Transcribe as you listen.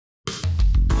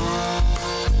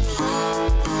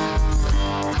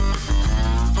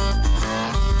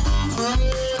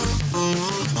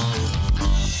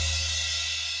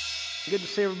Good to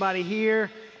see everybody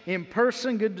here in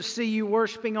person. Good to see you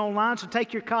worshiping online. So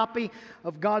take your copy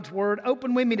of God's Word.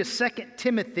 Open with me to 2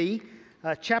 Timothy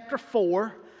chapter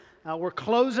 4. We're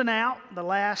closing out the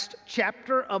last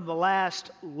chapter of the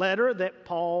last letter that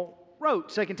Paul wrote.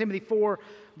 2 Timothy 4,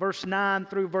 verse 9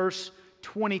 through verse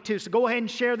 22. So go ahead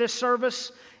and share this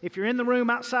service. If you're in the room,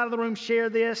 outside of the room, share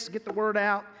this. Get the word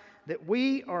out that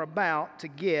we are about to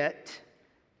get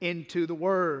into the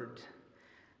Word.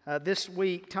 This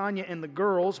week, Tanya and the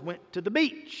girls went to the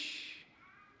beach,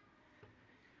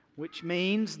 which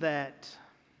means that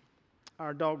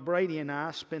our dog Brady and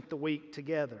I spent the week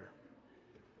together.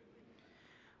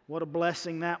 What a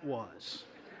blessing that was.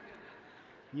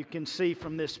 You can see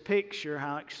from this picture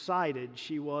how excited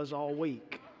she was all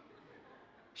week.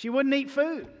 She wouldn't eat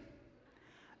food.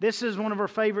 This is one of her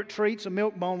favorite treats, a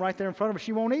milk bone right there in front of her.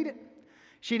 She won't eat it.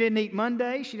 She didn't eat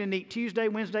Monday, she didn't eat Tuesday,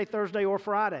 Wednesday, Thursday, or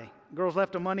Friday. Girls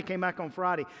left on Monday, came back on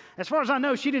Friday. As far as I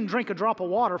know, she didn't drink a drop of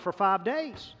water for 5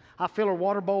 days. I fill her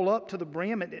water bowl up to the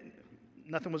brim.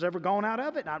 Nothing was ever gone out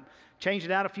of it. I changed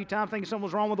it out a few times thinking something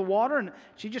was wrong with the water, and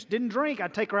she just didn't drink.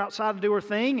 I'd take her outside to do her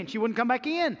thing, and she wouldn't come back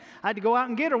in. I had to go out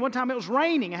and get her. One time it was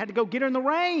raining. I had to go get her in the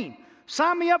rain.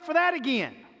 Sign me up for that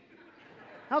again.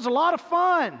 That was a lot of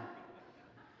fun.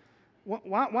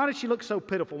 Why did she look so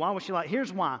pitiful? Why was she like,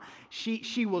 here's why.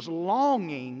 She was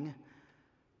longing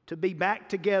to be back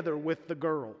together with the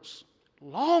girls.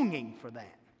 Longing for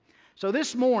that. So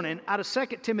this morning, out of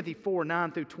 2 Timothy 4,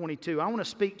 9 through 22, I want to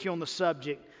speak to you on the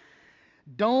subject,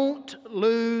 don't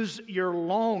lose your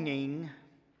longing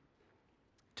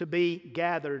to be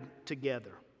gathered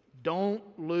together. Don't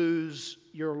lose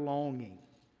your longing.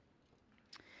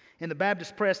 In the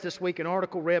Baptist Press this week, an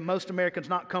article read, most Americans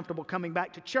not comfortable coming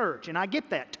back to church. And I get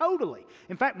that, totally.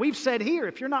 In fact, we've said here,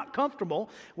 if you're not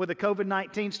comfortable with the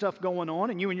COVID-19 stuff going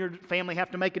on and you and your family have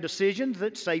to make a decision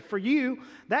that's safe for you,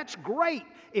 that's great.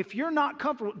 If you're not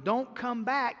comfortable, don't come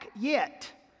back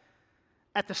yet.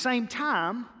 At the same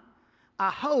time,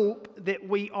 I hope that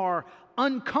we are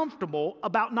uncomfortable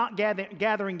about not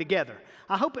gathering together.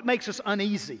 I hope it makes us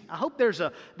uneasy. I hope there's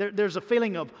a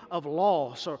feeling of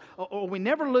loss, or we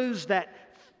never lose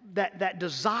that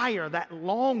desire, that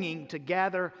longing to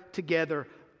gather together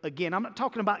again. I'm not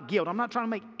talking about guilt. I'm not trying to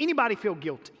make anybody feel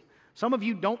guilty. Some of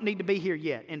you don't need to be here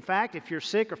yet. In fact, if you're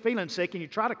sick or feeling sick and you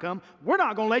try to come, we're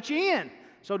not going to let you in,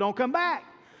 so don't come back.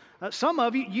 Some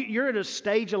of you, you're at a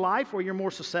stage of life where you're more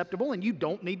susceptible and you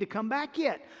don't need to come back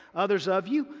yet. Others of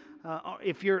you,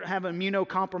 if you're having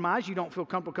immunocompromised, you don't feel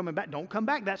comfortable coming back, don't come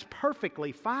back. That's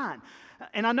perfectly fine.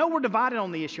 And I know we're divided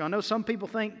on the issue. I know some people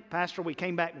think, Pastor, we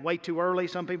came back way too early.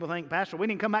 Some people think, Pastor, we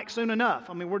didn't come back soon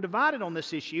enough. I mean, we're divided on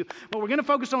this issue, but we're going to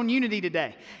focus on unity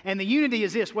today. And the unity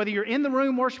is this, whether you're in the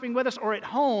room worshiping with us or at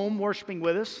home worshiping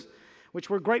with us, which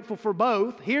we're grateful for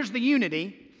both, here's the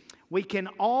unity. We can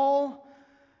all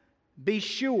be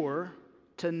sure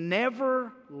to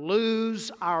never lose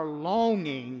our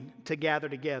longing to gather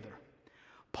together.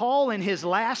 Paul, in his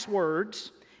last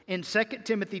words in 2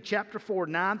 Timothy chapter 4,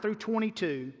 9 through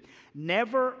 22,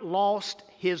 never lost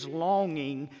his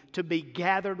longing to be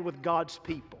gathered with God's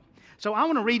people. So I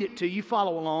want to read it to you.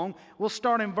 Follow along. We'll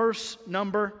start in verse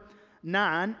number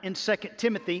 9 in 2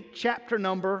 Timothy chapter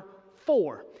number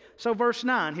 4. So verse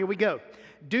 9, here we go.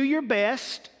 Do your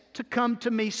best to come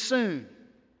to me soon.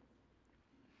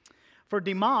 For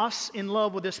Demas, in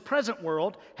love with this present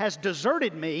world, has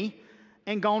deserted me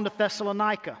and gone to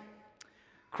Thessalonica.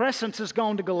 Crescens has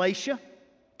gone to Galatia,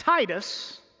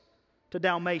 Titus to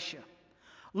Dalmatia.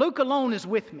 Luke alone is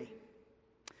with me.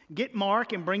 Get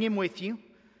Mark and bring him with you,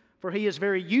 for he is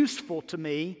very useful to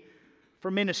me for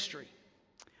ministry.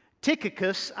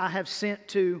 Tychicus I have sent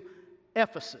to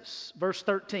Ephesus. Verse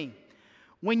 13.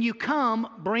 When you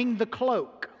come, bring the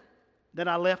cloak that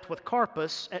I left with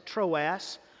Carpus at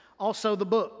Troas, also the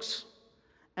books,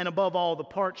 and above all the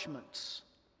parchments.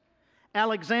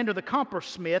 Alexander the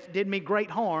coppersmith did me great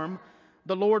harm.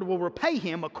 The Lord will repay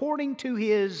him according to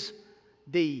his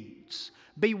deeds.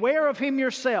 Beware of him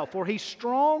yourself, for he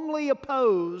strongly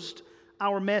opposed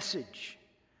our message.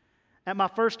 At my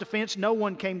first offense, no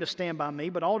one came to stand by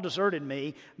me, but all deserted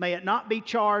me. May it not be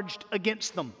charged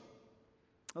against them.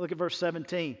 Look at verse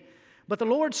 17. But the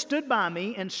Lord stood by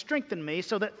me and strengthened me,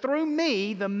 so that through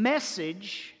me the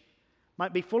message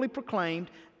might be fully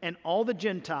proclaimed, and all the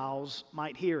Gentiles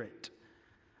might hear it.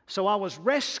 So I was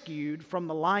rescued from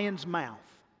the lion's mouth.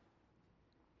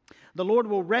 The Lord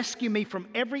will rescue me from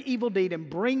every evil deed and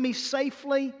bring me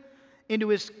safely into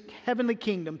his heavenly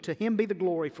kingdom. To him be the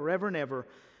glory forever and ever.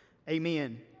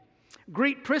 Amen.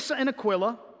 Greet Prisca and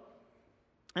Aquila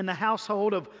and the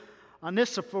household of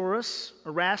Onesiphorus,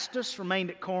 Erastus remained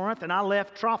at Corinth, and I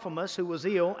left Trophimus, who was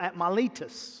ill, at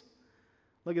Miletus.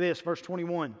 Look at this, verse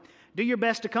 21. Do your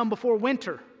best to come before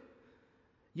winter.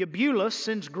 Eubulus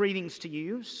sends greetings to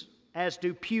you, as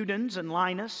do Pudens and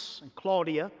Linus and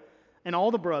Claudia and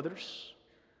all the brothers.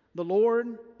 The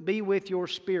Lord be with your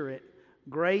spirit.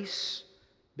 Grace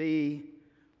be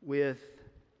with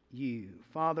you.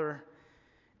 Father,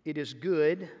 it is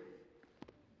good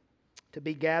to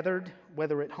be gathered,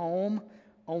 whether at home,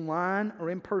 online, or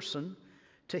in person,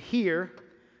 to hear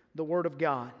the Word of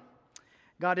God.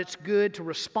 God, it's good to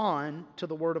respond to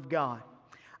the Word of God.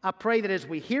 I pray that as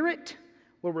we hear it,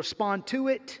 we'll respond to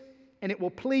it, and it will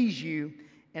please you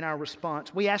in our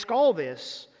response. We ask all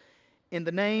this in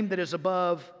the name that is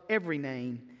above every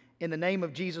name. In the name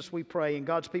of Jesus we pray. And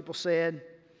God's people said,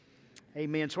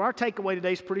 amen. So our takeaway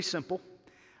today is pretty simple.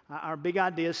 Our big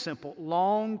idea is simple.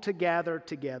 Long to gather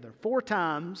together. 4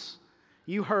 times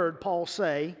you heard Paul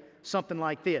say something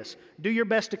like this. Do your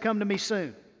best to come to me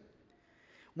soon.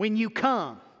 When you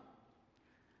come,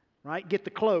 right, get the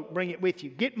cloak, bring it with you.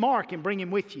 Get Mark and bring him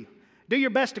with you. Do your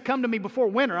best to come to me before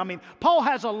winter. I mean, Paul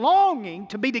has a longing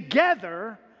to be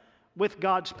together with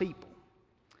God's people.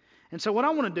 And so what I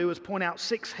want to do is point out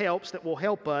 6 helps that will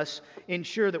help us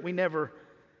ensure that we never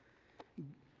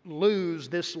lose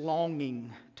this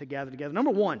longing to gather together.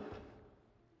 Number 1,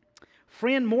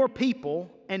 friend more people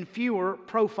and fewer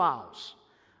profiles.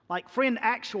 Like friend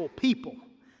actual people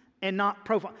and not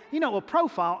profile. You know, a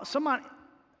profile,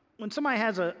 when somebody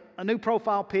has a new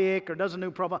profile pic or does a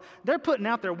new profile, they're putting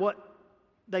out there what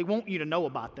they want you to know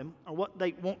about them, or what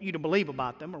they want you to believe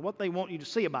about them, or what they want you to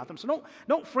see about them. So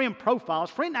don't friend profiles,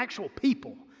 friend actual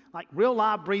people, like real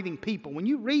live breathing people. When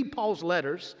you read Paul's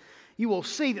letters, you will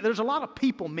see that there's a lot of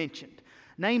people mentioned,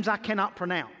 names I cannot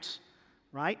pronounce,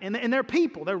 right? And they're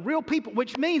people, they're real people,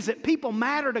 which means that people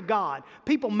matter to God.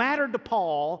 People matter to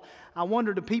Paul. I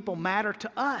wonder, do people matter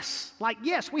to us? Like,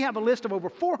 yes, we have a list of over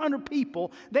 400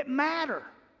 people that matter,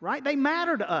 right? They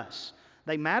matter to us.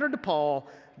 They matter to Paul.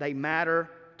 They matter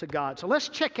to God. So let's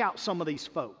check out some of these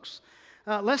folks.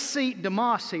 Let's see,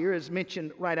 Demas here is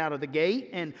mentioned right out of the gate.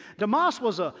 And Demas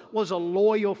was a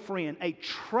loyal friend, a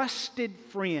trusted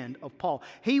friend of Paul.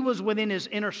 He was within his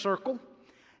inner circle.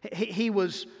 He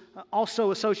was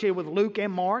also associated with Luke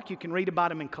and Mark. You can read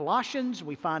about him in Colossians.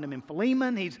 We find him in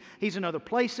Philemon. He's in other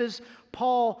places.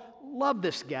 Paul loved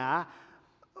this guy,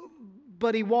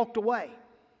 but he walked away.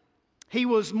 He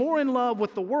was more in love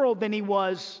with the world than he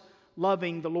was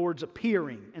loving the Lord's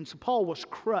appearing. And so Paul was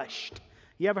crushed.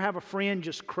 You ever have a friend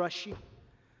just crush you,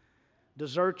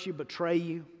 desert you, betray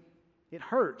you? It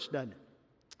hurts, doesn't it?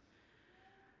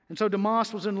 And so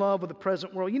Demas was in love with the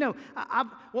present world. You know,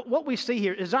 what we see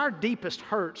here is our deepest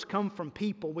hurts come from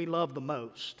people we love the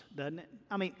most, doesn't it?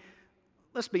 I mean,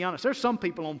 let's be honest. There's some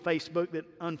people on Facebook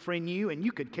that unfriend you and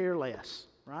you could care less,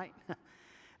 right?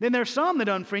 Then there's some that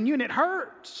unfriend you and it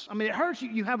hurts. I mean, it hurts.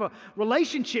 You have a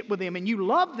relationship with them and you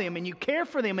love them and you care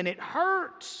for them and it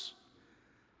hurts.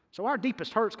 So our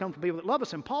deepest hurts come from people that love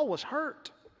us, and Paul was hurt.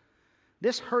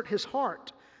 This hurt his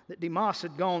heart that Demas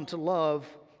had gone to love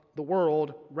the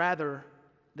world rather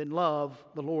than love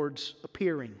the Lord's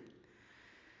appearing.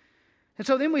 And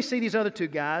so then we see these other 2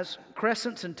 guys,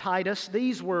 Crescens and Titus.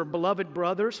 These were beloved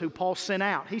brothers who Paul sent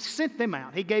out. He sent them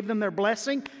out. He gave them their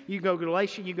blessing. You go to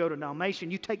Galatia, you go to Dalmatia,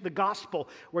 you take the gospel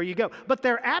where you go. But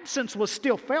their absence was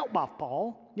still felt by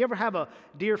Paul. You ever have a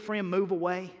dear friend move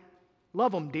away?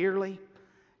 Love them dearly,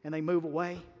 and they move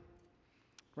away,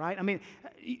 right? I mean,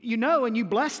 you know, and you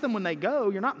bless them when they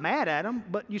go. You're not mad at them,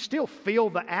 but you still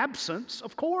feel the absence,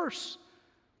 of course.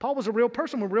 Paul was a real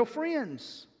person with real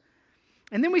friends.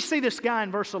 And then we see this guy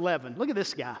in verse 11. Look at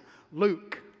this guy,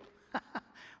 Luke.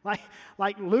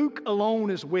 like Luke alone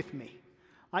is with me.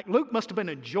 Like Luke must have been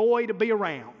a joy to be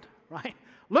around, right?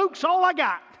 Luke's all I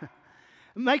got. It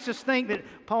makes us think that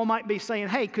Paul might be saying,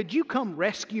 hey, could you come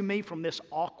rescue me from this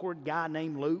awkward guy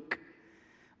named Luke?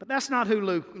 But that's not who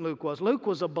Luke was. Luke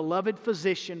was a beloved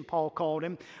physician, Paul called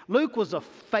him. Luke was a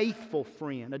faithful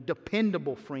friend, a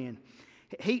dependable friend.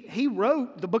 He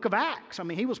wrote the book of Acts. I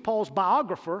mean, he was Paul's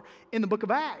biographer in the book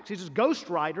of Acts. He's his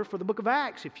ghostwriter for the book of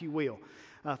Acts, if you will,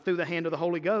 through the hand of the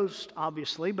Holy Ghost,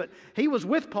 obviously. But he was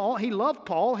with Paul. He loved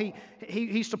Paul.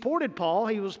 He supported Paul.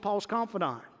 He was Paul's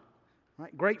confidant.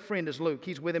 Right? Great friend is Luke.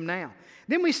 He's with him now.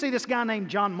 Then we see this guy named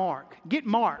John Mark. Get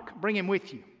Mark. Bring him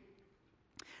with you.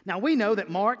 Now, we know that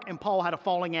Mark and Paul had a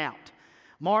falling out.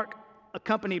 Mark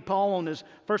accompanied Paul on his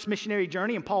first missionary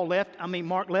journey, and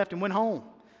Mark left and went home.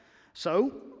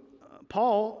 So,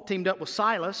 Paul teamed up with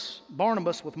Silas,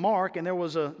 Barnabas with Mark, and there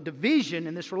was a division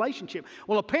in this relationship.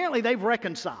 Well, apparently they've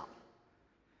reconciled.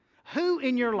 Who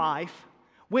in your life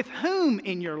With whom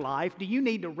in your life do you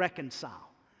need to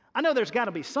reconcile? I know there's got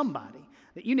to be somebody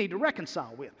that you need to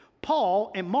reconcile with.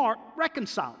 Paul and Mark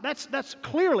reconciled. That's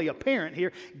clearly apparent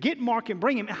here. Get Mark and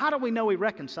bring him. How do we know he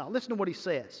reconciled? Listen to what he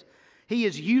says. He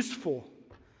is useful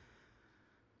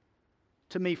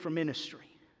to me for ministry.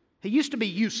 He used to be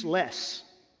useless.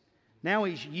 Now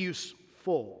he's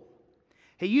useful.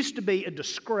 He used to be a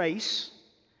disgrace,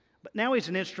 but now he's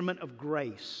an instrument of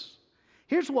grace.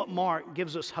 Here's what Mark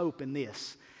gives us hope in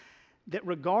this, that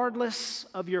regardless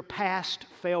of your past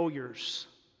failures,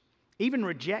 even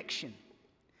rejection,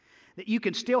 that you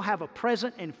can still have a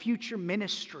present and future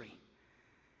ministry.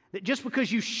 That just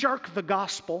because you shirk the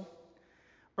gospel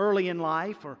early in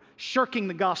life or shirking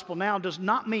the gospel now does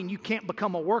not mean you can't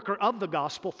become a worker of the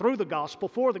gospel, through the gospel,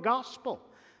 for the gospel.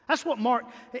 That's what Mark,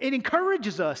 it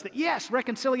encourages us that yes,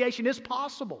 reconciliation is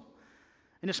possible.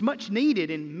 And it's much needed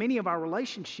in many of our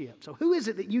relationships. So who is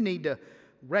it that you need to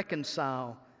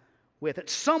reconcile with?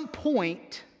 At some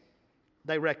point,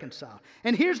 they reconcile.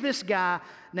 And here's this guy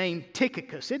named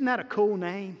Tychicus. Isn't that a cool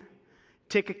name?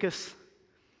 Tychicus.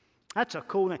 That's a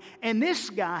cool name. And this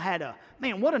guy had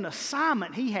what an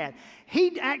assignment he had.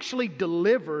 He actually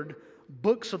delivered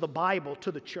books of the Bible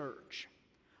to the church.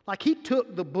 Like he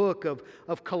took the book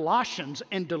of Colossians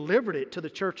and delivered it to the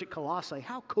church at Colossae.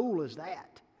 How cool is that?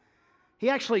 He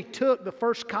actually took the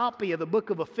first copy of the book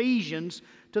of Ephesians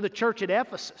to the church at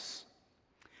Ephesus.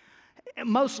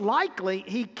 Most likely,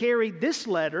 he carried this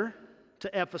letter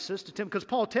to Ephesus, to Timothy, because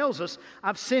Paul tells us,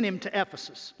 I've sent him to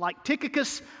Ephesus. Like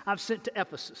Tychicus, I've sent to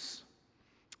Ephesus,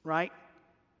 right?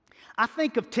 I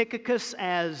think of Tychicus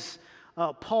as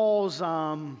Paul's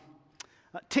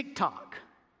TikTok.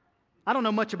 I don't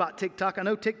know much about TikTok. I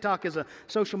know TikTok is a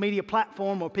social media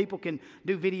platform where people can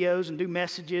do videos and do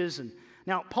messages. And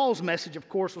now, Paul's message, of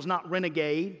course, was not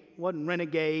renegade, wasn't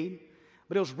renegade,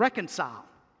 but it was reconcile,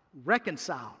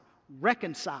 reconcile,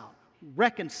 reconcile,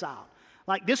 reconcile.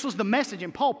 Like this was the message,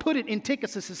 and Paul put it in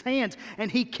Tychicus' hands, and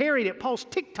he carried it, Paul's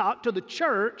TikTok, to the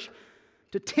church,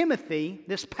 to Timothy,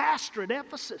 this pastor at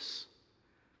Ephesus.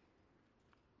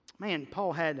 Man,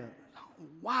 Paul had a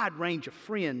wide range of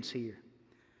friends here.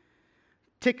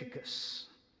 Tychicus.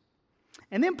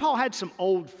 And then Paul had some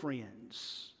old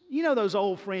friends. You know those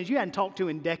old friends you hadn't talked to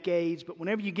in decades, but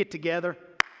whenever you get together,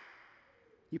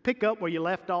 you pick up where you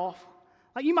left off.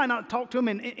 Like you might not talk to them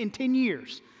in 10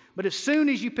 years, but as soon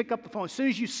as you pick up the phone, as soon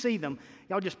as you see them,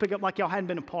 y'all just pick up like y'all hadn't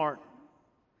been apart.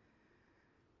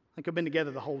 Like you've been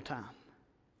together the whole time.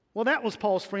 Well, that was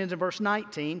Paul's friends in verse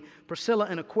 19, Priscilla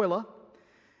and Aquila,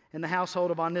 in the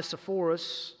household of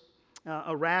Onesiphorus.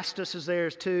 Erastus is there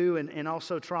too, and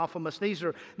also Trophimus. These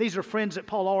are friends that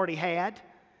Paul already had,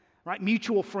 right?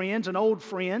 Mutual friends and old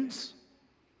friends.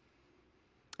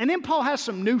 And then Paul has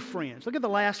some new friends. Look at the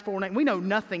last four names. We know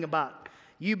nothing about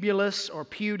Eubulus or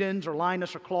Pudens or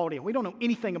Linus or Claudia. We don't know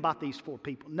anything about these four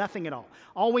people, nothing at all.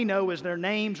 All we know is their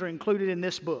names are included in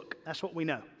this book. That's what we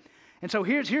know. And so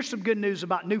here's some good news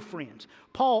about new friends.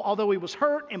 Paul, although he was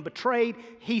hurt and betrayed,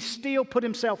 he still put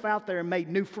himself out there and made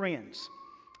new friends,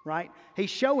 right? He's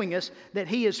showing us that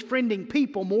he is friending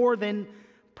people more than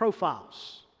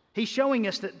profiles. He's showing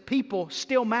us that people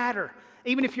still matter.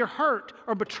 Even if you're hurt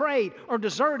or betrayed or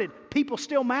deserted, people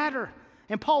still matter.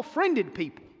 And Paul friended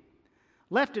people.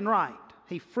 Left and right,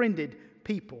 he friended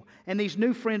people. And these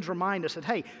new friends remind us that,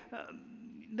 hey,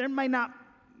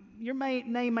 your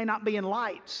name may not be in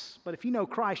lights, but if you know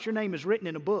Christ, your name is written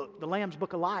in a book, the Lamb's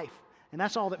Book of Life, and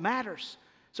that's all that matters.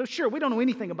 So sure, we don't know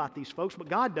anything about these folks, but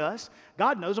God does.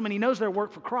 God knows them, and he knows their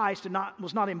work for Christ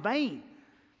was not in vain,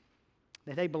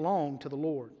 that they belong to the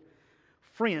Lord.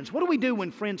 Friends, what do we do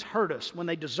when friends hurt us, when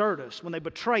they desert us, when they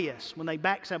betray us, when they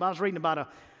backstab? I was reading about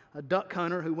a duck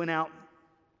hunter who went out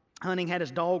hunting, had his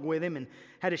dog with him, and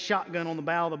had his shotgun on the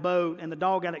bow of the boat, and the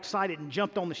dog got excited and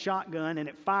jumped on the shotgun, and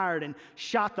it fired and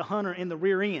shot the hunter in the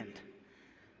rear end.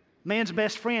 Man's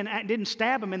best friend didn't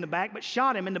stab him in the back, but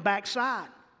shot him in the backside.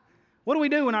 What do we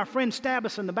do when our friends stab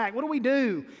us in the back? What do we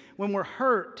do when we're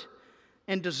hurt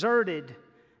and deserted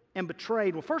and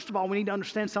betrayed? Well, first of all, we need to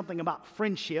understand something about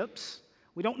friendships.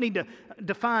 We don't need to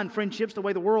define friendships the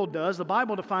way the world does. The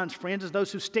Bible defines friends as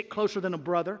those who stick closer than a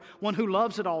brother, one who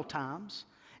loves at all times.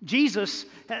 Jesus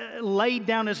laid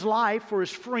down his life for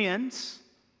his friends.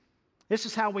 This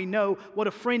is how we know what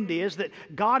a friend is, that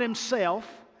God himself,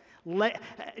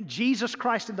 Jesus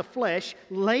Christ in the flesh,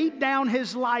 laid down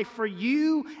his life for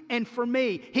you and for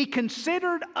me. He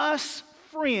considered us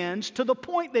friends to the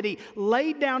point that he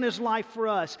laid down his life for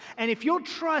us. And if you'll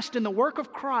trust in the work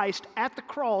of Christ at the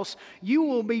cross, you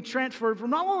will be transferred from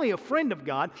not only a friend of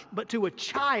God, but to a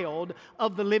child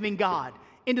of the living God,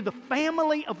 into the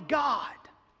family of God.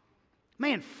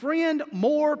 Man, friend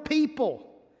more people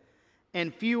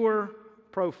and fewer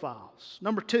profiles.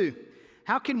 Number 2,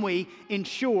 how can we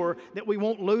ensure that we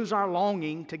won't lose our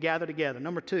longing to gather together?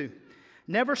 Number 2,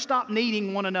 never stop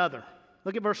needing one another.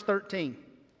 Look at verse 13.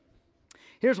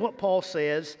 Here's what Paul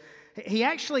says. He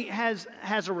actually has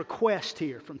a request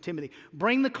here from Timothy.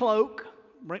 Bring the cloak.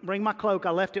 Bring my cloak. I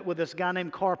left it with this guy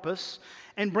named Carpus.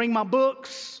 And bring my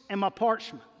books and my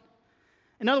parchment.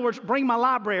 In other words, bring my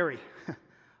library.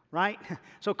 Right?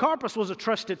 So Carpus was a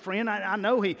trusted friend. I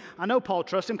know Paul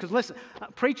trusted him because listen,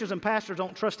 preachers and pastors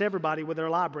don't trust everybody with their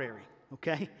library.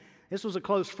 Okay? This was a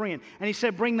close friend. And he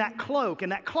said, bring that cloak.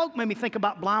 And that cloak made me think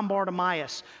about blind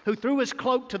Bartimaeus, who threw his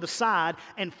cloak to the side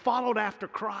and followed after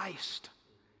Christ.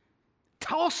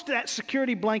 Tossed that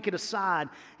security blanket aside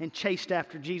and chased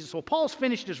after Jesus. Well, Paul's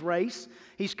finished his race.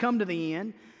 He's come to the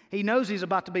end. He knows he's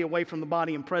about to be away from the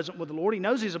body and present with the Lord. He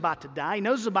knows he's about to die. He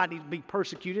knows he's about to be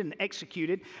persecuted and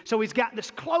executed. So he's got this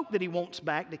cloak that he wants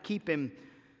back to keep him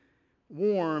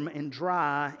warm and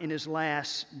dry in his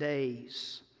last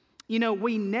days. You know,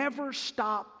 we never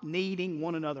stop needing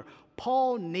one another.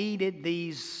 Paul needed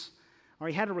these, or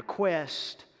he had a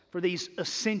request for these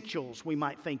essentials, we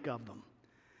might think of them.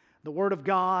 The Word of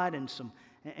God and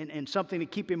something to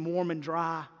keep him warm and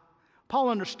dry. Paul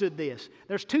understood this.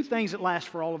 There's 2 things that last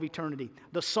for all of eternity.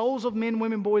 The souls of men,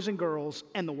 women, boys, and girls,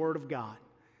 and the Word of God.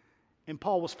 And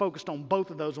Paul was focused on both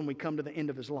of those when we come to the end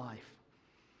of his life.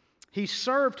 He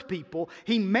served people.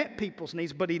 He met people's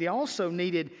needs, but he also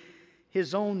needed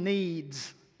his own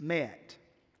needs met.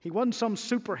 He wasn't some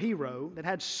superhero that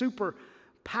had super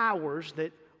powers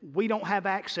that we don't have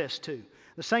access to.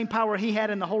 The same power he had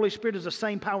in the Holy Spirit is the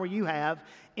same power you have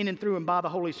in and through and by the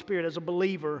Holy Spirit as a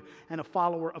believer and a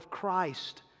follower of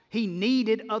Christ. He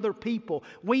needed other people.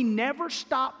 We never need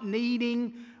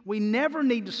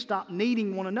to stop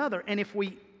needing one another. And if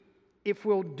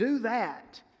we'll do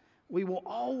that, we will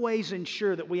always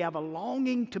ensure that we have a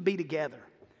longing to be together.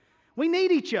 We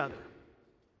need each other.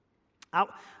 A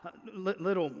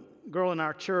little girl in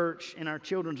our church, in our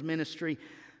children's ministry,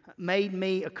 made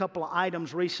me a couple of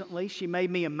items recently. She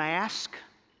made me a mask,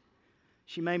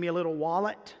 she made me a little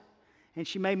wallet, and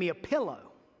she made me a pillow.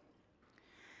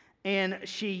 And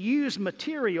she used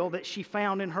material that she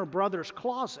found in her brother's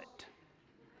closet.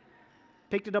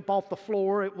 Picked it up off the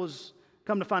floor. It was,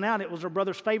 come to find out, it was her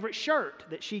brother's favorite shirt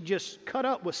that she just cut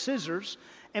up with scissors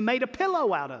and made a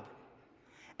pillow out of it.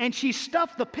 And she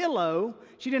stuffed the pillow.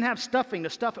 She didn't have stuffing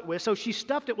to stuff it with, so she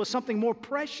stuffed it with something more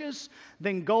precious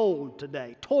than gold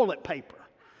today, toilet paper.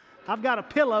 I've got a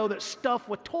pillow that's stuffed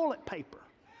with toilet paper.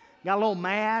 Got a little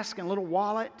mask and a little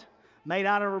wallet made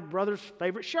out of her brother's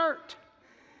favorite shirt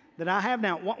that I have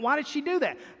now. Why did she do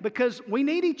that? Because we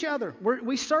need each other.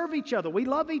 We serve each other. We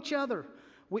love each other.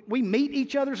 We meet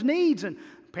each other's needs. And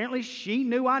apparently she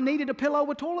knew I needed a pillow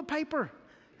with toilet paper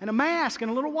and a mask and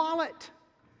a little wallet.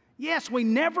 Yes, we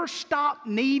never stop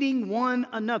needing one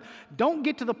another. Don't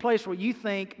get to the place where you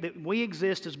think that we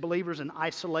exist as believers in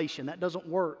isolation. That doesn't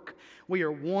work. We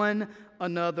are one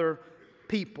another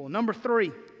people. Number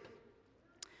 3,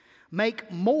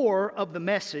 make more of the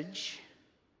message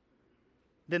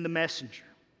than the messenger.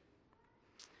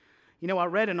 You know, I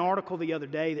read an article the other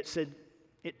day that said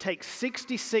it takes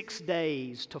 66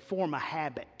 days to form a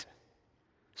habit.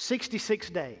 66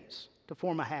 days to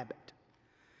form a habit.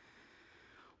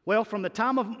 Well, from the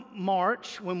time of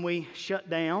March when we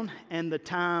shut down and the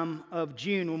time of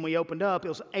June when we opened up, it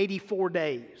was 84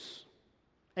 days.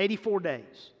 84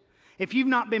 days. If you've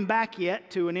not been back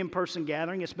yet to an in-person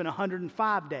gathering, it's been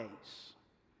 105 days.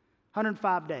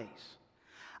 105 days.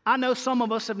 I know some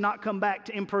of us have not come back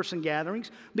to in-person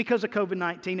gatherings because of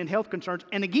COVID-19 and health concerns.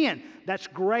 And again, that's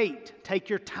great. Take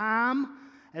your time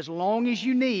as long as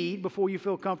you need before you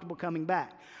feel comfortable coming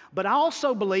back. But I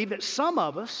also believe that some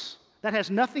of us, that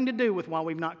has nothing to do with why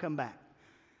we've not come back.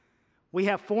 We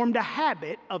have formed a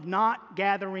habit of not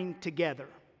gathering together,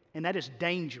 and that is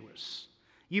dangerous.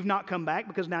 You've not come back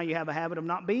because now you have a habit of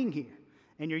not being here,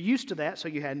 and you're used to that, so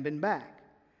you hadn't been back.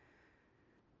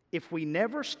 If we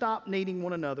never stop needing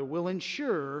one another, we'll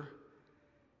ensure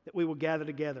that we will gather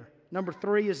together. Number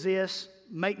 3 is this: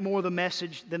 make more of the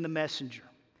message than the messenger.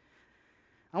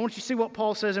 I want you to see what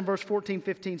Paul says in verse 14,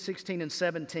 15, 16, and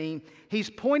 17. He's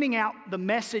pointing out the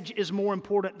message is more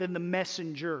important than the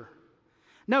messenger.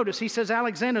 Notice, he says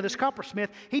Alexander, this coppersmith,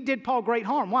 he did Paul great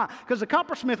harm. Why? Because the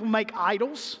coppersmith will make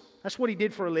idols. That's what he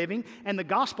did for a living. And the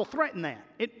gospel threatened that.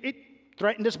 It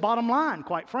threatened his bottom line,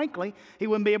 quite frankly. He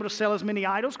wouldn't be able to sell as many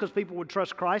idols because people would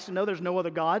trust Christ and know there's no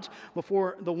other gods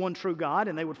before the one true God,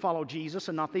 and they would follow Jesus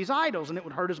and not these idols, and it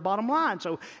would hurt his bottom line.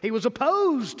 So he was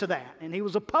opposed to that, and he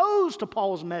was opposed to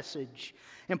Paul's message.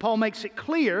 And Paul makes it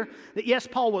clear that, yes,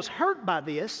 Paul was hurt by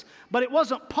this, but it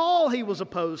wasn't Paul he was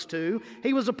opposed to.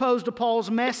 He was opposed to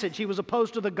Paul's message. He was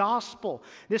opposed to the gospel,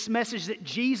 this message that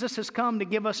Jesus has come to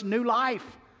give us new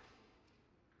life.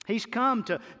 He's come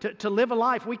to live a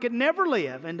life we could never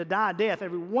live and to die a death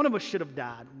every one of us should have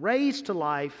died, raised to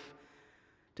life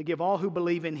to give all who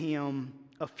believe in Him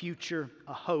a future,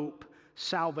 a hope,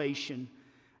 salvation,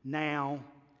 now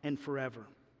and forever.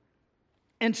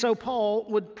 And so Paul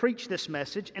would preach this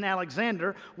message, and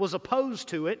Alexander was opposed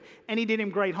to it, and he did him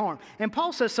great harm. And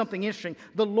Paul says something interesting.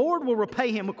 The Lord will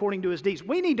repay him according to his deeds.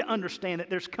 We need to understand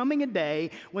that there's coming a day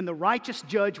when the righteous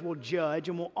judge will judge,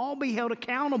 and we'll all be held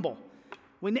accountable.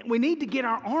 We need to get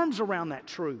our arms around that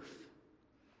truth.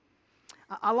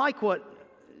 I like what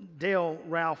Dale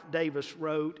Ralph Davis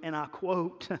wrote, and I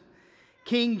quote,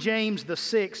 King James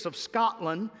VI of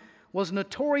Scotland was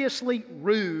notoriously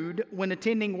rude when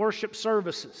attending worship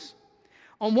services.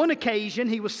 On one occasion,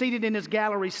 he was seated in his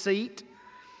gallery seat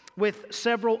with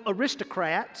several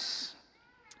aristocrats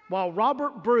while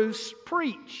Robert Bruce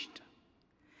preached.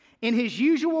 In his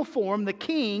usual form, the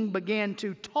king began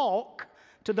to talk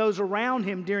to those around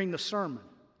him during the sermon.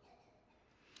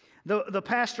 The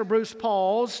pastor Bruce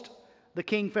paused. The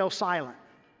king fell silent.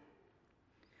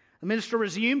 The minister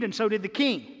resumed, and so did the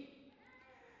king.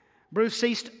 Bruce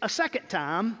ceased a second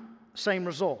time, same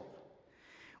result.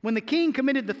 When the king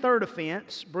committed the third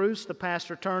offense, Bruce, the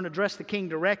pastor, turned, addressed the king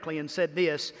directly, and said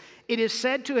this, "It is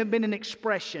said to have been an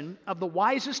expression of the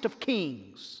wisest of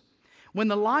kings. When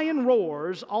the lion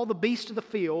roars, all the beasts of the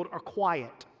field are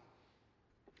quiet.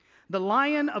 The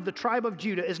lion of the tribe of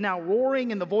Judah is now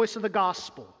roaring in the voice of the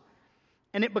gospel,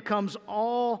 and it becomes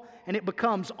all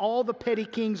the petty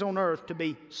kings on earth to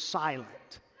be silent."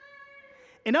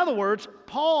 In other words,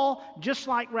 Paul, just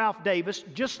like Ralph Davis,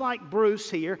 just like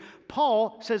Bruce here,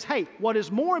 Paul says, hey, what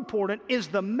is more important is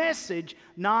the message,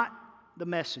 not the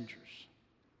messengers.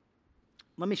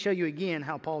 Let me show you again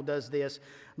how Paul does this.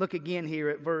 Look again here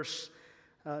at verse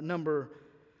number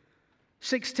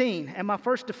 16. At my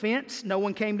first defense, no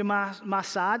one came to my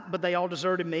side, but they all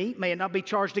deserted me. May it not be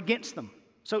charged against them.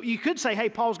 So you could say, hey,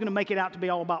 Paul's going to make it out to be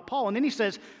all about Paul. And then he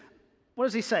says, what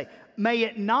does he say? May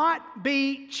it not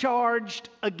be charged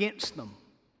against them.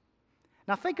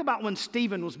 Now think about when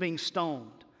Stephen was being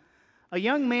stoned. A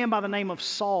young man by the name of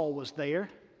Saul was there.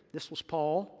 This was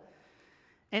Paul.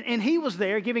 And he was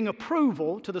there giving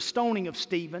approval to the stoning of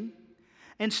Stephen.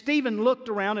 And Stephen looked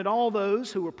around at all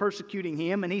those who were persecuting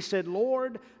him, and he said,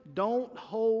 Lord, don't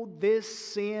hold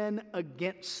this sin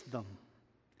against them.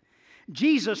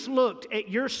 Jesus looked at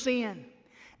your sin,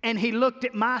 and He looked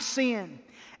at my sin.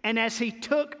 And as He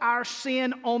took our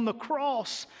sin on the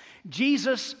cross,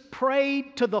 Jesus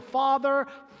prayed to the Father,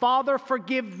 Father,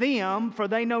 forgive them, for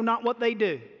they know not what they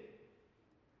do.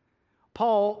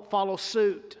 Paul follows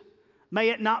suit. May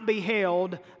it not be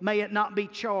held, may it not be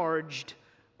charged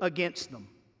against them.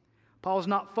 Paul's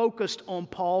not focused on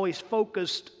Paul, he's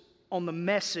focused on the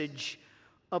message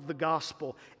of the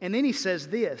gospel. And then he says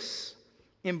this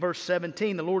in verse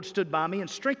 17, the Lord stood by me and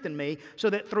strengthened me so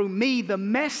that through me the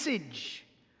message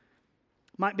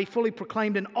might be fully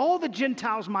proclaimed and all the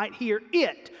Gentiles might hear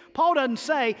it. Paul doesn't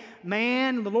say,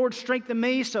 man, the Lord strengthened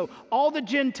me so all the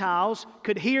Gentiles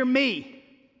could hear me,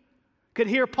 could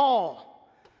hear Paul.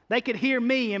 They could hear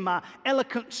me in my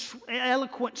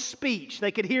eloquent speech.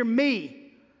 They could hear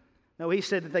me. No, he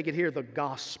said that they could hear the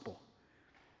gospel.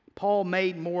 Paul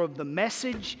made more of the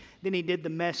message than he did the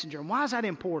messenger. And why is that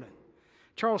important?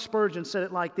 Charles Spurgeon said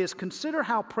it like this: consider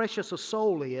how precious a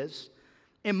soul is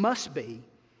and must be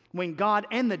when God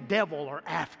and the devil are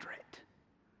after it.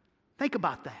 Think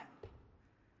about that.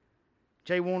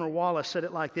 J. Warner Wallace said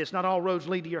it like this: not all roads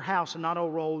lead to your house, and not all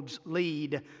roads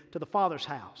lead to the Father's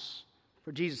house.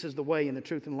 For Jesus is the way and the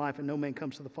truth and life, and no man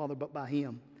comes to the Father but by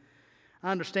Him. I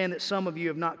understand that some of you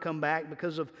have not come back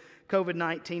because of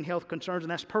COVID-19 health concerns, and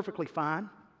that's perfectly fine.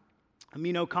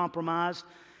 Immunocompromised,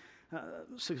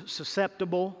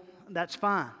 susceptible, that's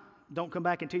fine. Don't come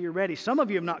back until you're ready. Some of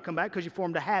you have not come back because you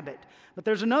formed a habit. But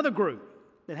there's another group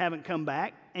that haven't come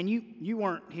back, and you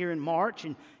weren't here in March,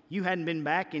 and you hadn't been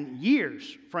back in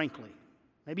years, frankly,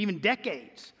 maybe even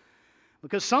decades.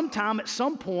 Because sometime at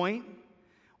some point,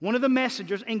 one of the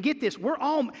messengers, and get this,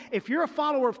 if you're a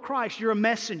follower of Christ, you're a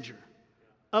messenger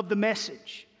of the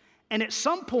message. And at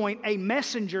some point, a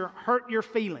messenger hurt your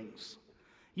feelings.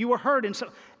 You were hurt,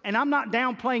 and I'm not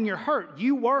downplaying your hurt.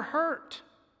 You were hurt.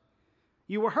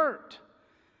 You were hurt.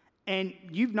 and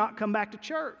you've not come back to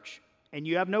church, and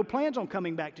you have no plans on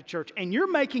coming back to church, and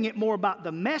you're making it more about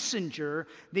the messenger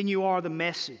than you are the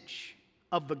message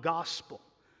of the gospel.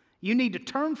 You need to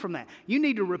turn from that. You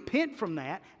need to repent from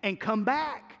that and come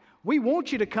back. We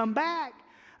want you to come back.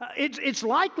 It's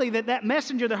likely that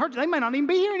messenger that hurt you, they may not even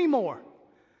be here anymore.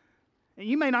 And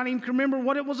you may not even remember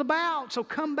what it was about, so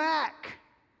come back.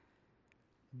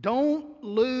 Don't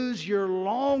lose your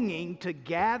longing to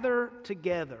gather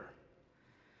together.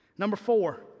 Number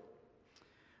 4,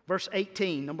 verse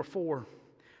 18, number 4.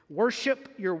 Worship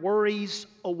your worries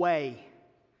away.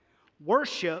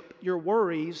 Worship your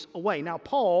worries away. Now,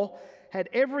 Paul had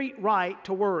every right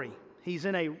to worry. He's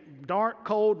in a dark,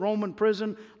 cold Roman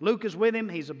prison. Luke is with him.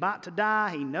 He's about to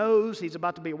die. He knows he's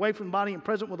about to be away from the body and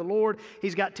present with the Lord.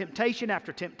 He's got temptation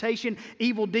after temptation,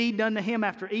 evil deed done to him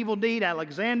after evil deed.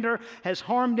 Alexander has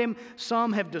harmed him.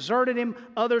 Some have deserted him.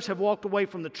 Others have walked away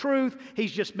from the truth.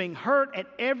 He's just being hurt at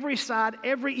every side,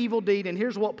 every evil deed. And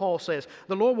here's what Paul says: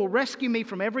 the Lord will rescue me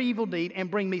from every evil deed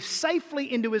and bring me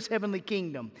safely into His heavenly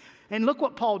kingdom. And look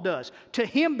what Paul does. To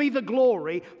Him be the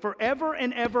glory forever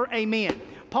and ever. Amen.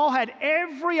 Paul had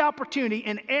every opportunity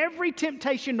and every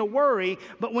temptation to worry,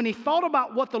 but when he thought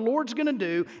about what the Lord's going to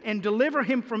do and deliver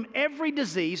him from every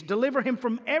disease, deliver him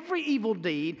from every evil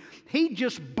deed, he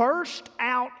just burst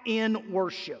out in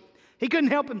worship. He couldn't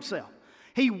help himself.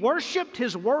 He worshiped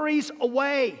his worries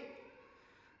away.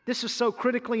 This is so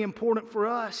critically important for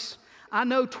us. I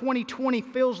know 2020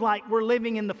 feels like we're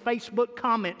living in the Facebook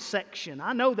comment section.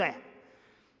 I know that.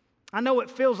 I know it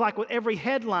feels like with every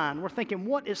headline, we're thinking,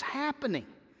 what is happening?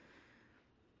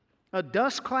 A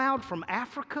dust cloud from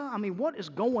Africa? I mean, what is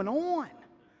going on?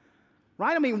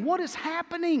 Right? I mean, what is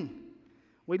happening?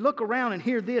 We look around and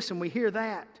hear this and we hear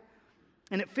that.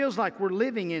 And it feels like we're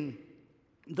living in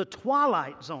the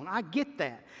twilight zone. I get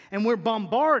that. And we're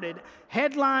bombarded,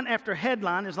 headline after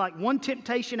headline is like one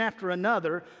temptation after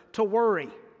another to worry.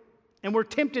 And we're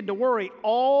tempted to worry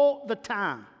all the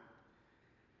time.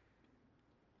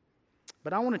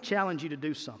 But I want to challenge you to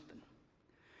do something.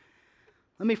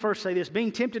 Let me first say this.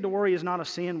 Being tempted to worry is not a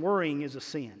sin. Worrying is a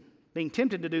sin. Being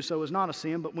tempted to do so is not a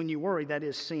sin, but when you worry, that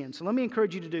is sin. So let me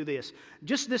encourage you to do this.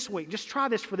 Just this week, just try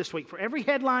this for this week. For every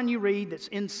headline you read that's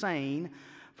insane,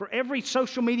 for every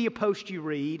social media post you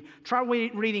read, try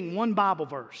reading one Bible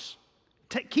verse.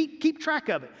 Keep track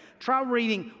of it. Try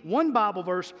reading one Bible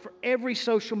verse for every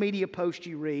social media post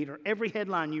you read or every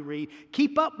headline you read.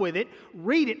 Keep up with it.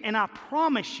 Read it, and I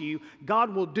promise you,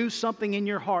 God will do something in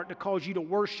your heart to cause you to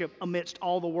worship amidst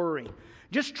all the worry.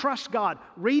 Just trust God.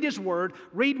 Read His Word.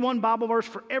 Read one Bible verse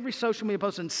for every social media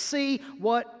post and see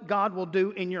what God will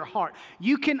do in your heart.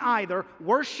 You can either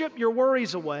worship your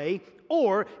worries away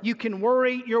or you can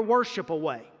worry your worship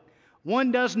away.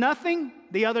 One does nothing,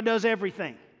 the other does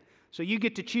everything. So you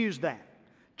get to choose that.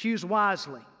 Choose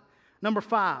wisely. Number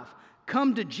 5,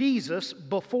 come to Jesus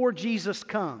before Jesus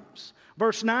comes.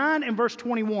 Verse 9 and verse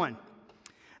 21.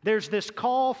 There's this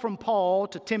call from Paul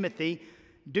to Timothy,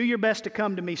 do your best to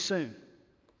come to me soon.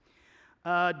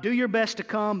 Do your best to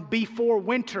come before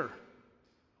winter.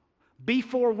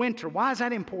 Before winter. Why is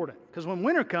that important? Because when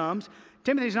winter comes,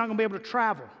 Timothy's not going to be able to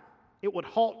travel. It would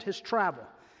halt his travel.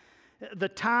 The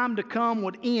time to come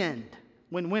would end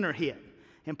when winter hit.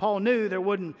 And Paul knew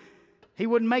he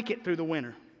wouldn't make it through the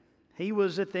winter. He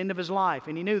was at the end of his life,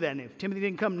 and he knew that. And if Timothy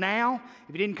didn't come now,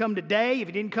 if he didn't come today, if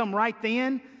he didn't come right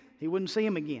then, he wouldn't see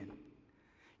him again.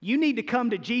 You need to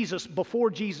come to Jesus before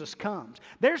Jesus comes.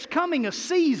 There's coming a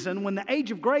season when the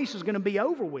age of grace is going to be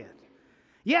over with.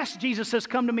 Yes, Jesus says,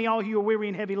 come to me all you are weary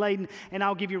and heavy laden, and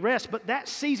I'll give you rest. But that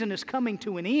season is coming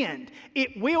to an end.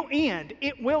 It will end.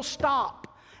 It will stop.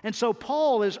 And so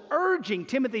Paul is urging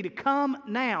Timothy to come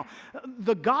now.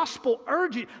 The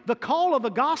call of the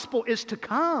gospel is to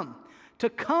come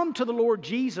to the Lord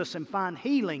Jesus and find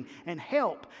healing and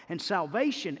help and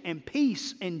salvation and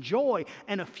peace and joy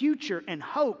and a future and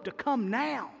hope, to come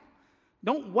now.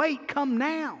 Don't wait, come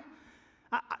now.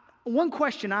 One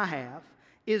question I have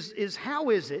is how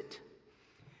is it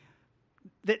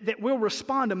that we'll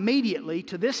respond immediately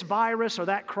to this virus or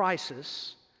that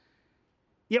crisis,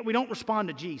 yet we don't respond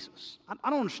to Jesus? I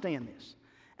don't understand this.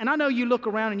 And I know you look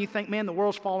around and you think, man, the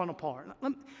world's falling apart.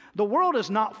 The world is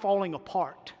not falling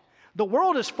apart. The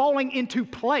world is falling into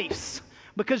place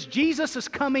because Jesus is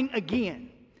coming again.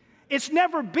 It's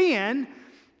never been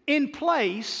in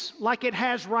place like it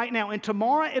has right now. And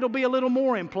tomorrow it'll be a little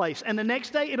more in place. And the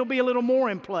next day it'll be a little more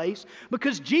in place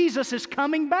because Jesus is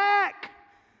coming back.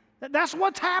 That's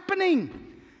what's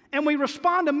happening. And we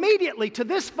respond immediately to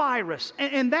this virus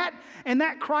and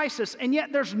that crisis, and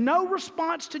yet there's no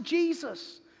response to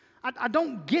Jesus. I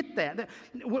don't get that.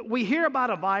 We hear about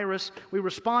a virus, we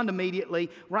respond immediately.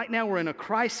 Right now we're in a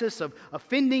crisis of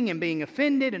offending and being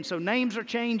offended, and so names are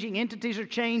changing, entities are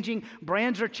changing,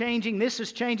 brands are changing, this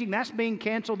is changing, that's being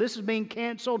canceled, this is being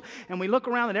canceled, and we look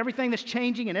around at everything that's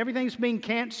changing and everything's being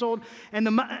canceled. And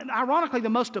ironically, the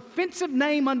most offensive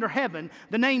name under heaven,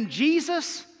 the name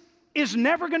Jesus, is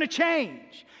never going to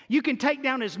change. You can take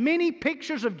down as many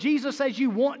pictures of Jesus as you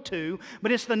want to,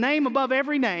 but it's the name above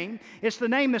every name. It's the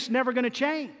name that's never going to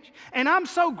change. And I'm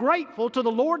so grateful to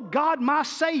the Lord God, my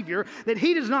Savior, that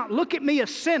He does not look at me, a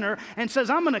sinner, and says,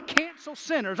 I'm going to cancel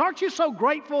sinners. Aren't you so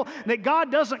grateful that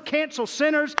God doesn't cancel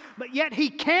sinners, but yet He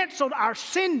canceled our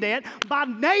sin debt by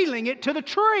nailing it to the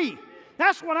tree?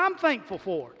 That's what I'm thankful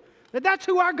for. That's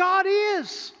who our God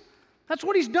is. That's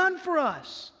what He's done for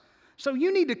us. So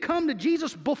you need to come to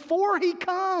Jesus before He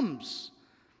comes,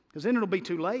 because then it'll be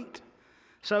too late.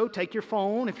 So take your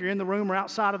phone. If you're in the room or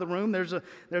outside of the room, there's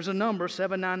a number,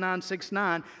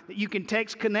 79969, that you can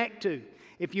text Connect to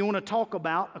if you want to talk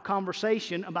about a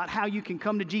conversation about how you can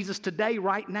come to Jesus today,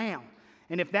 right now.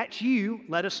 And if that's you,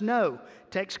 let us know.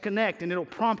 Text Connect, and it'll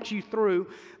prompt you through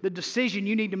the decision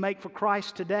you need to make for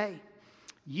Christ today.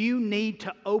 You need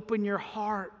to open your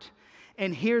heart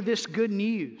and hear this good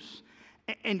news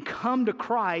and come to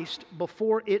Christ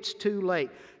before it's too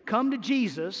late. Come to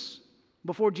Jesus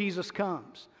before Jesus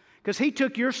comes. Because He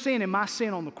took your sin and my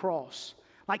sin on the cross.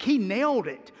 Like He nailed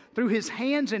it through His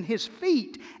hands and His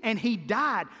feet, and He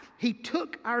died. He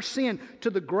took our sin to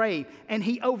the grave, and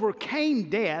He overcame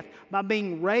death by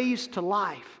being raised to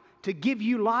life, to give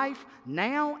you life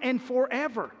now and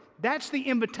forever. That's the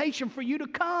invitation for you to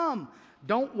come.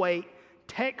 Don't wait.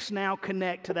 Text now,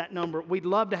 Connect to that number. We'd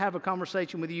love to have a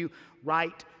conversation with you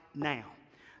right now.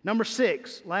 Number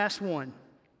 6, last one.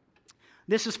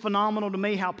 This is phenomenal to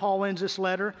me how Paul ends this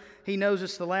letter. He knows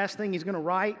it's the last thing he's going to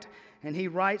write, and he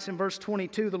writes in verse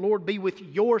 22, the Lord be with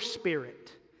your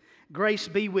spirit. Grace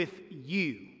be with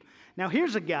you. Now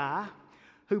here's a guy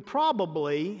who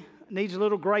probably needs a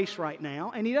little grace right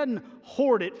now, and he doesn't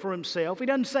hoard it for himself. He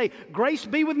doesn't say, grace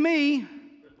be with me.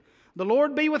 The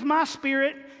Lord be with my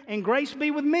spirit, and grace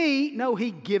be with me. No, He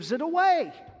gives it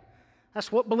away.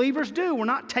 That's what believers do. We're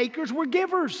not takers, we're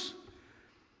givers.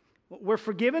 We're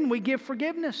forgiven, we give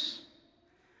forgiveness.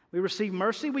 We receive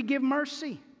mercy, we give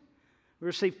mercy. We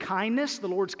receive kindness, the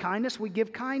Lord's kindness, we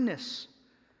give kindness.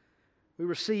 We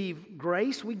receive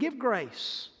grace, we give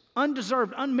grace.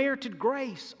 Undeserved, unmerited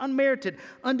grace, unmerited,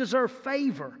 undeserved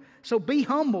favor. So be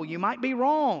humble, you might be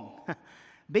wrong.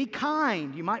 Be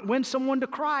kind, you might win someone to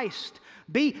Christ.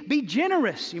 Be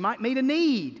generous, you might meet a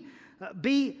need.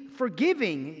 Be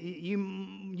forgiving,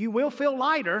 you will feel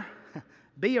lighter.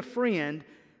 Be a friend,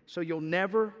 so you'll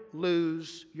never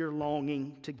lose your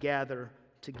longing to gather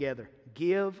together.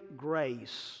 Give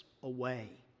grace away.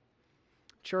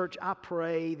 Church, I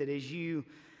pray that as you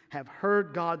have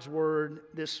heard God's word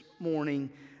this morning,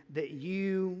 that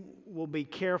you will be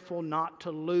careful not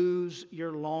to lose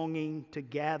your longing to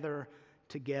gather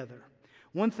together.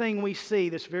 One thing we see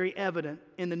that's very evident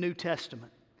in the New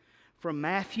Testament, from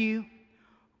Matthew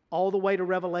all the way to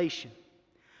Revelation,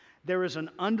 there is an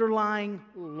underlying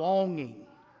longing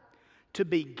to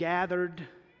be gathered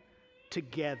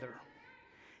together.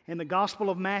 In the Gospel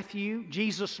of Matthew,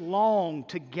 Jesus longed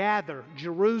to gather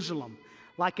Jerusalem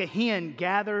like a hen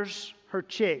gathers her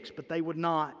chicks, but they would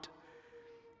not.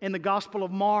 In the Gospel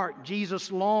of Mark,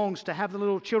 Jesus longs to have the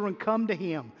little children come to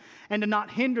Him and to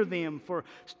not hinder them, for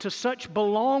to such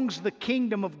belongs the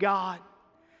kingdom of God.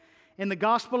 In the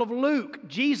Gospel of Luke,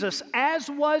 Jesus, as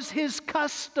was His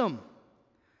custom,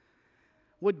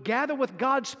 would gather with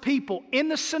God's people in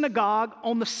the synagogue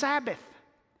on the Sabbath.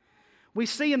 We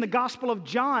see in the Gospel of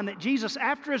John that Jesus,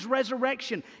 after His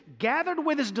resurrection, gathered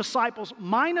with His disciples,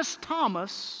 minus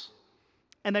Thomas,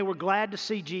 and they were glad to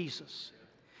see Jesus.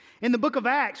 In the book of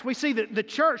Acts, we see that the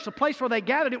church, the place where they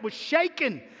gathered, it was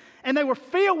shaken. And they were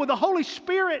filled with the Holy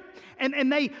Spirit.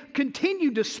 And they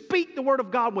continued to speak the Word of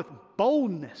God with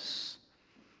boldness.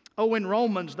 Oh, in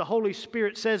Romans, the Holy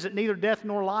Spirit says that neither death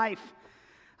nor life,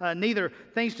 neither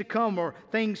things to come or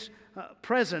things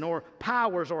present or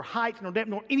powers or height nor depth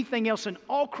nor anything else in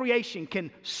all creation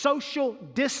can social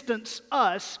distance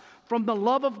us from the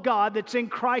love of God that's in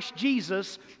Christ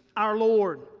Jesus our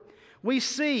Lord. We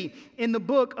see in the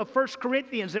book of 1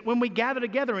 Corinthians that when we gather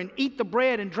together and eat the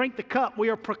bread and drink the cup, we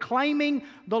are proclaiming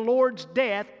the Lord's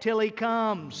death till He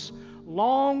comes.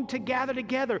 Long to gather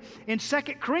together. In 2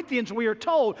 Corinthians, we are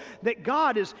told that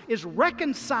God is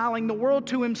reconciling the world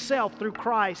to Himself through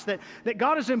Christ, that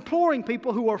God is imploring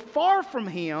people who are far from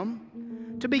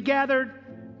Him to be gathered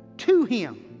to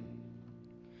Him.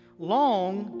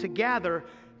 Long to gather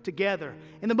together.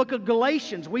 In the book of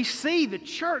Galatians, we see the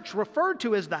church referred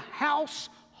to as the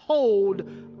household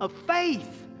of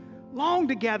faith. Long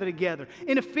to gather together.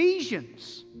 In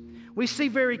Ephesians, we see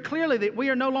very clearly that we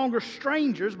are no longer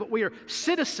strangers, but we are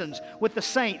citizens with the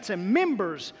saints and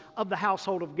members of the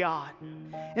household of God.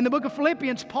 In the book of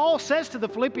Philippians, Paul says to the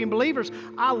Philippian believers,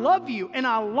 I love you and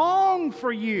I long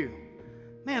for you.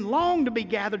 Man, long to be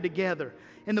gathered together.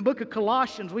 In the book of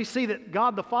Colossians, we see that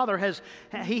God the Father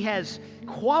has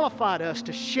qualified us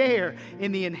to share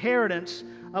in the inheritance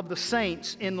of the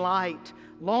saints in light.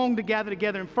 Long to gather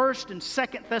together. In 1st and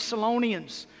 2nd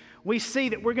Thessalonians, we see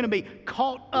that we're going to be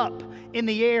caught up in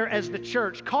the air as the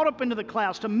church, caught up into the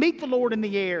clouds to meet the Lord in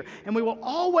the air, and we will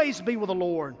always be with the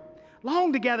Lord.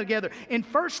 Long to gather together. In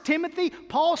 1 Timothy,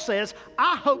 Paul says,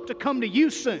 I hope to come to you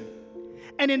soon.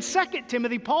 And in 2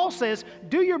 Timothy, Paul says,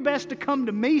 do your best to come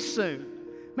to me soon.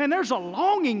 Man, there's a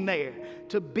longing there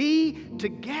to be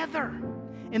together.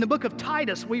 In the book of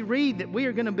Titus, we read that we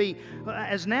are going to be,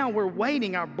 as now we're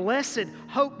waiting, our blessed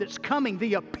hope that's coming,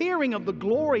 the appearing of the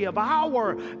glory of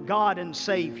our God and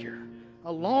Savior.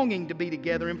 A longing to be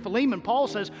together. In Philemon, Paul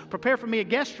says, prepare for me a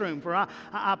guest room, for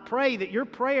I pray that your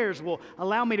prayers will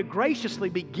allow me to graciously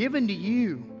be given to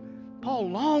you. Paul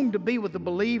longed to be with the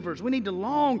believers. We need to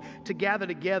long to gather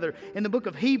together. In the book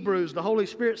of Hebrews, the Holy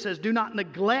Spirit says, do not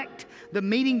neglect the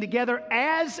meeting together,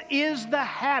 as is the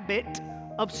habit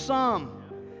of some.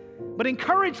 But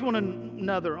encourage one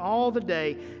another all the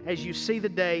day as you see the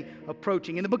day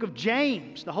approaching. In the book of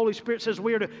James, the Holy Spirit says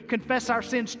we are to confess our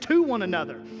sins to one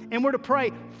another. And we're to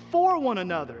pray for one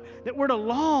another. That we're to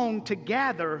long to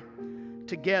gather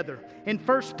together. In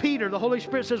 1 Peter, the Holy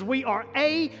Spirit says we are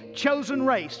a chosen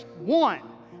race. One.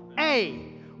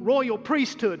 A royal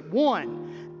priesthood.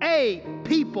 One. A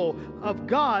people of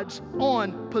God's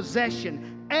own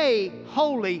possession. A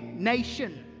holy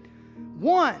nation.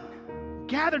 One.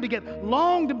 Gather together,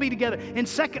 long to be together. In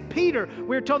 2 Peter,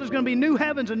 we're told there's going to be new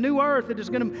heavens and new earth that is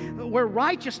going to, where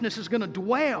righteousness is going to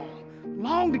dwell.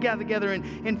 Long to gather together.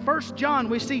 In 1 John,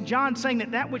 we see John saying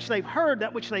that which they've heard,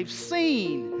 that which they've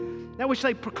seen, that which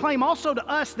they proclaim also to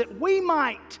us, that we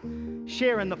might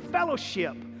share in the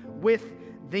fellowship with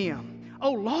them.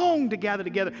 Oh, long to gather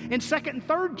together. In 2nd and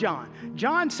 3rd John,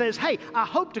 John says, hey, I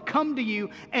hope to come to you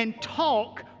and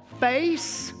talk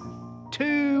face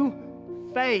to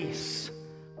face.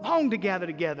 Long to gather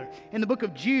together. In the book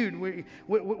of Jude,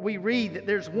 we read that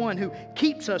there's one who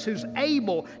keeps us, who's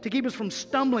able to keep us from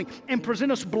stumbling and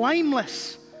present us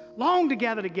blameless. Long to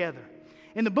gather together.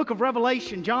 In the book of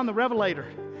Revelation, John the Revelator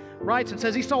writes and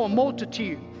says he saw a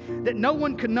multitude that no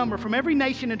one could number from every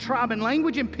nation and tribe and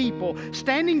language and people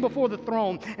standing before the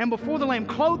throne and before the Lamb,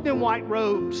 clothed in white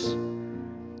robes,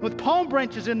 with palm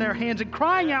branches in their hands and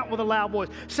crying out with a loud voice,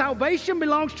 salvation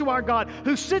belongs to our God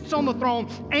who sits on the throne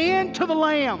and to the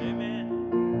Lamb.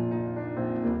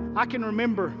 Amen. I can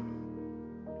remember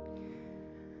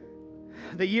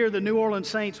the year the New Orleans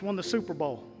Saints won the Super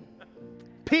Bowl.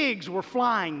 Pigs were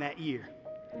flying that year.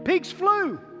 Pigs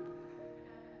flew.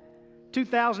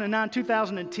 2009,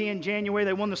 2010, January,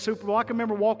 they won the Super Bowl. I can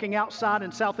remember walking outside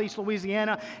in southeast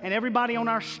Louisiana, and everybody on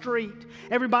our street,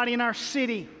 everybody in our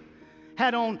city,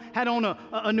 had on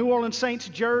a New Orleans Saints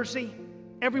jersey,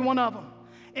 every one of them.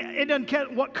 It doesn't care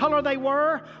what color they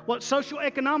were, what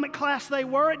socioeconomic class they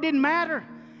were. It didn't matter.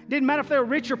 It didn't matter if they were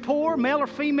rich or poor, male or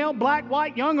female, black,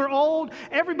 white, young or old.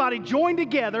 Everybody joined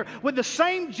together with the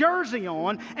same jersey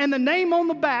on, and the name on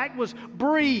the back was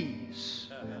Breeze.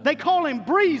 They call him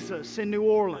Breezes in New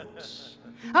Orleans.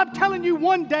 I'm telling you,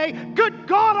 one day, good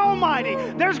God Almighty,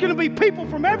 there's going to be people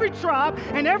from every tribe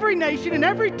and every nation and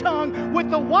every tongue with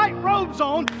the white robes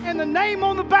on, and the name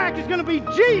on the back is going to be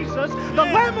Jesus, the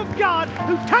Lamb of God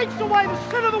who takes away the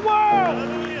sin of the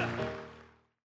world.